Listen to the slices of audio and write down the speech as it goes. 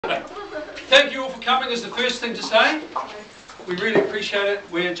Thank you all for coming is the first thing to say. We really appreciate it.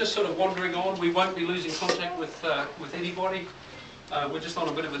 We're just sort of wandering on. We won't be losing contact with anybody. We're just on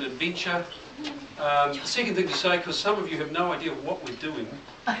a bit of an adventure. The second thing to say, because some of you have no idea what we're doing,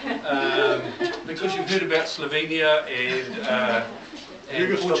 because you've heard about Slovenia and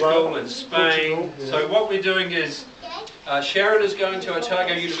Portugal and Spain. So what we're doing is Sharon is going to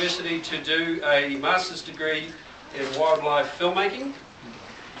Otago University to do a master's degree in wildlife filmmaking.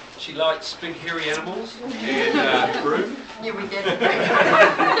 She likes big hairy animals and broom. Yeah, we get it.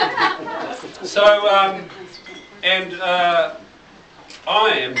 So, I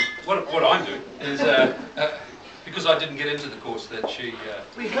am, what I'm doing is, because I didn't get into the course that she...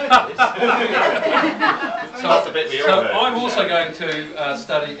 We heard this. So I'm also going to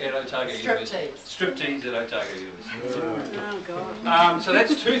study at Otago University. Striptease at Otago University. Oh, God. So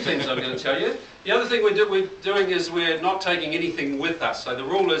that's two things I'm going to tell you. The other thing we're doing is we're not taking anything with us. So the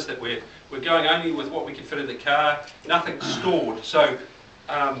rule is that we're going only with what we can fit in the car, nothing stored. So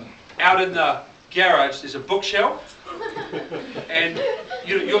out in the garage there's a bookshelf, and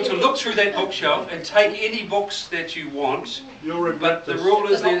you're to look through that bookshelf and take any books that you want, but the rule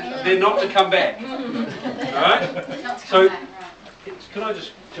is they're not to come back. Alright? So can I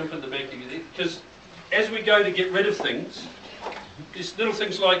just jump in the back of you there? Because as we go to get rid of things, there's little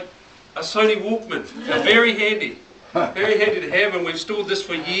things like a Sony Walkman. They're very handy. Very handy to have, and we've stored this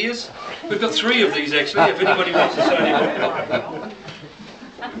for years. We've got 3 of these actually, if anybody wants a Sony Walkman.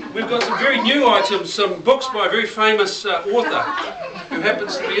 We've got some very new items, some books by a very famous author who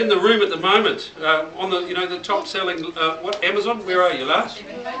happens to be in the room at the moment, on the the top selling, Amazon, where are you, Lars?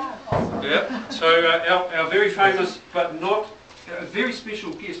 Yeah, so our very famous but not, a very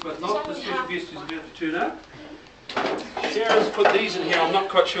special guest, but not the special guest who's about to turn up. Sharon's put these in here, I'm not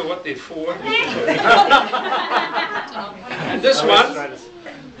quite sure what they're for. And this one,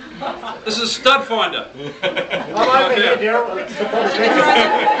 this is a stud finder. I'm over here, Daryl.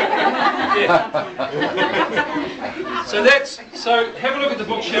 Yeah. So have a look at the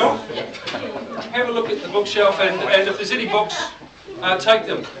bookshelf. Have a look at the bookshelf, and if there's any books, take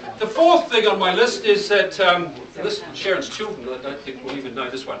them. The fourth thing on my list is that, this Sharon's children, I don't think will even know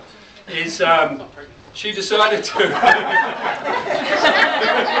this one, is she decided to...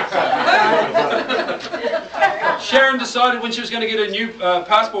 Sharon decided when she was going to get her new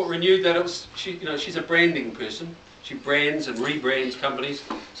passport renewed that it was, she's a branding person. She brands and rebrands companies,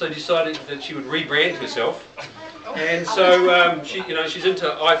 so decided that she would rebrand herself. And so she's into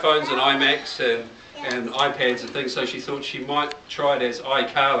iPhones and iMacs and iPads and things, so she thought she might try it as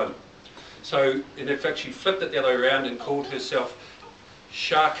iCarlin. So in fact she flipped it the other way around and called herself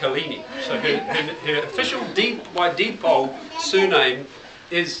Sharkalini. So her official by default surname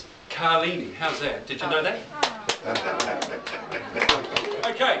is Carlini. How's that? Did you know that?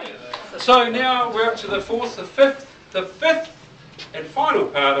 Okay, so now we're up to the fifth and final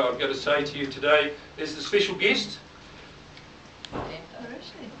part I've got to say to you today is the special guest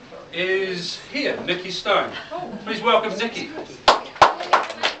is here, Nikki Stone. Please welcome Nikki.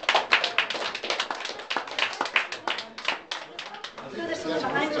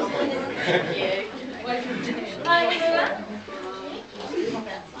 Hi everyone.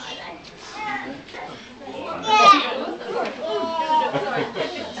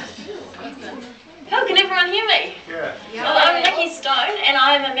 Oh, can everyone hear me? Yeah. Well, I'm Nikki Stone and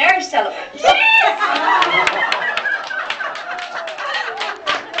I'm a marriage celebrant.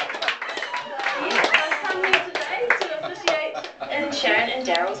 I've come here today to officiate in Sharon and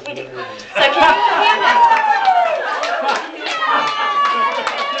Daryl's wedding. So can you hear me?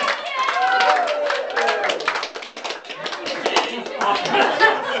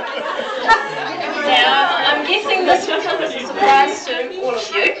 Now, I'm guessing this will come as a surprise to all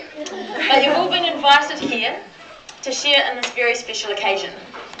of you, but you've all been invited here to share in this very special occasion.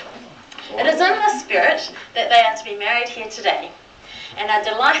 It is in this spirit that they are to be married here today, and are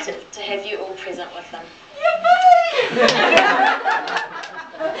delighted to have you all present with them.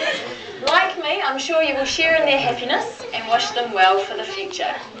 Like me, I'm sure you will share in their happiness and wish them well for the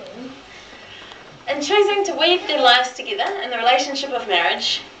future. In choosing to weave their lives together in the relationship of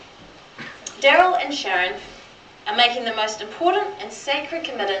marriage, Daryl and Sharon are making the most important and sacred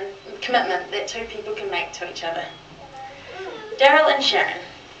commitment that two people can make to each other. Daryl and Sharon,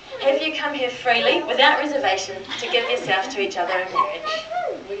 have you come here freely, without reservation, to give yourself to each other in marriage?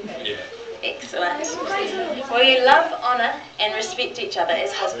 Yeah. Excellent. Will you love, honour and respect each other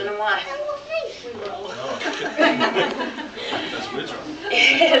as husband and wife? That's words right.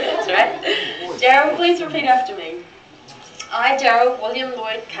 Yeah, that's right. Daryl, please repeat after me. I, Daryl William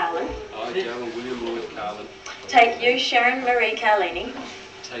Lloyd Carlin, I, Daryl William Lloyd Carlin, take you, Sharon Marie Carlini,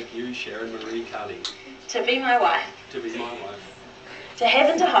 take you, Sharon Marie Carney, to be my wife, to be my wife, to have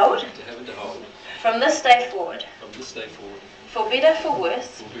and to hold, to have and to hold, from this day forward, from this day forward, for better, for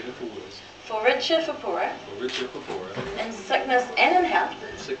worse, for better, for worse, for richer, for poorer, for richer, for poorer, in sickness and in health,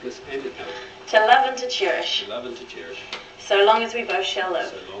 in sickness and in health, to love and to cherish, to love and to cherish, so long as we both shall live.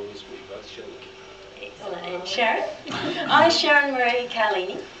 so long as we both shall live. Excellent. And Sharon? I, Sharon Marie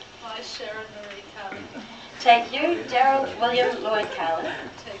Carlini, I, Sharon Marie Carlin, take you, Gerald William Lloyd Carlin,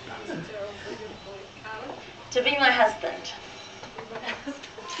 take you, Gerald William Lloyd Carlin, to be my husband,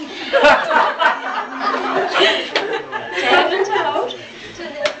 to have and to hold, to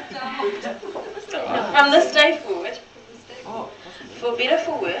have and to hold, from this day forward, from this day forward, for better,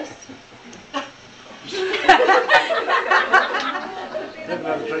 for worse, Have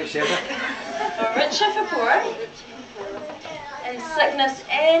another drink, Santa. for richer, for poorer, in sickness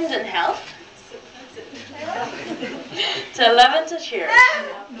and in health, to love and to cherish,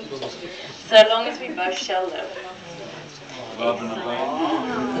 so long as we both shall live.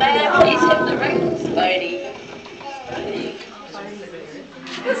 May I please have the rings, Bodie?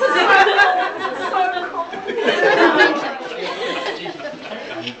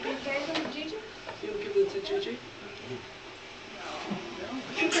 You'll give them to Gigi?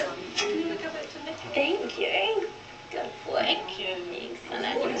 Thank you. Good boy. Thank you.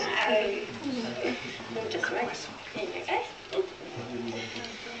 Excellent. We'll just wait. There you go.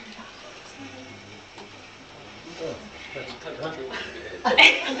 Well,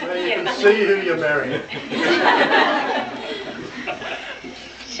 you can see who you're marrying.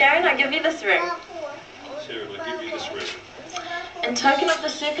 Sharon, I give you this ring. Sharon, I give you this ring. In token of the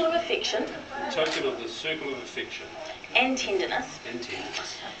circle of affection In token of the circle of affection and tenderness and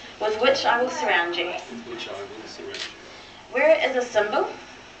tenderness, with which I will surround you. which I will surround you. Where it is a symbol.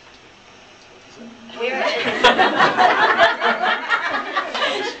 Where it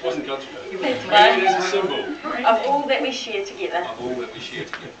is This wasn't God's word. Right. It is a symbol of all that we share together. of all that we share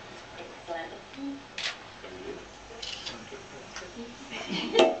together. Excellent.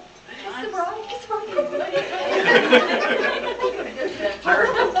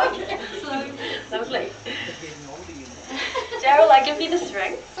 Lovely. Daryl, I give you this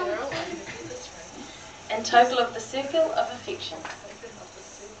ring. Gerald, I give you this ring, In token of the circle of affection token of the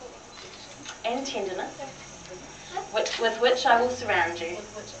circle of affection and tenderness with which I will surround you.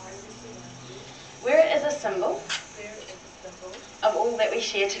 with which I will surround you. Where it is a symbol There is a symbol of of all that we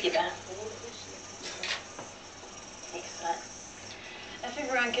share together. all that we share together. Excellent. If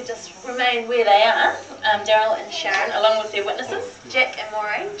everyone could just remain where they are, Daryl and Sharon, along with their witnesses, Jack and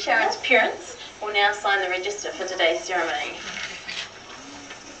Maureen, Sharon's parents, will now sign the register for today's ceremony.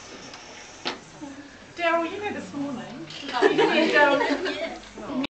 Daryl, you know this morning.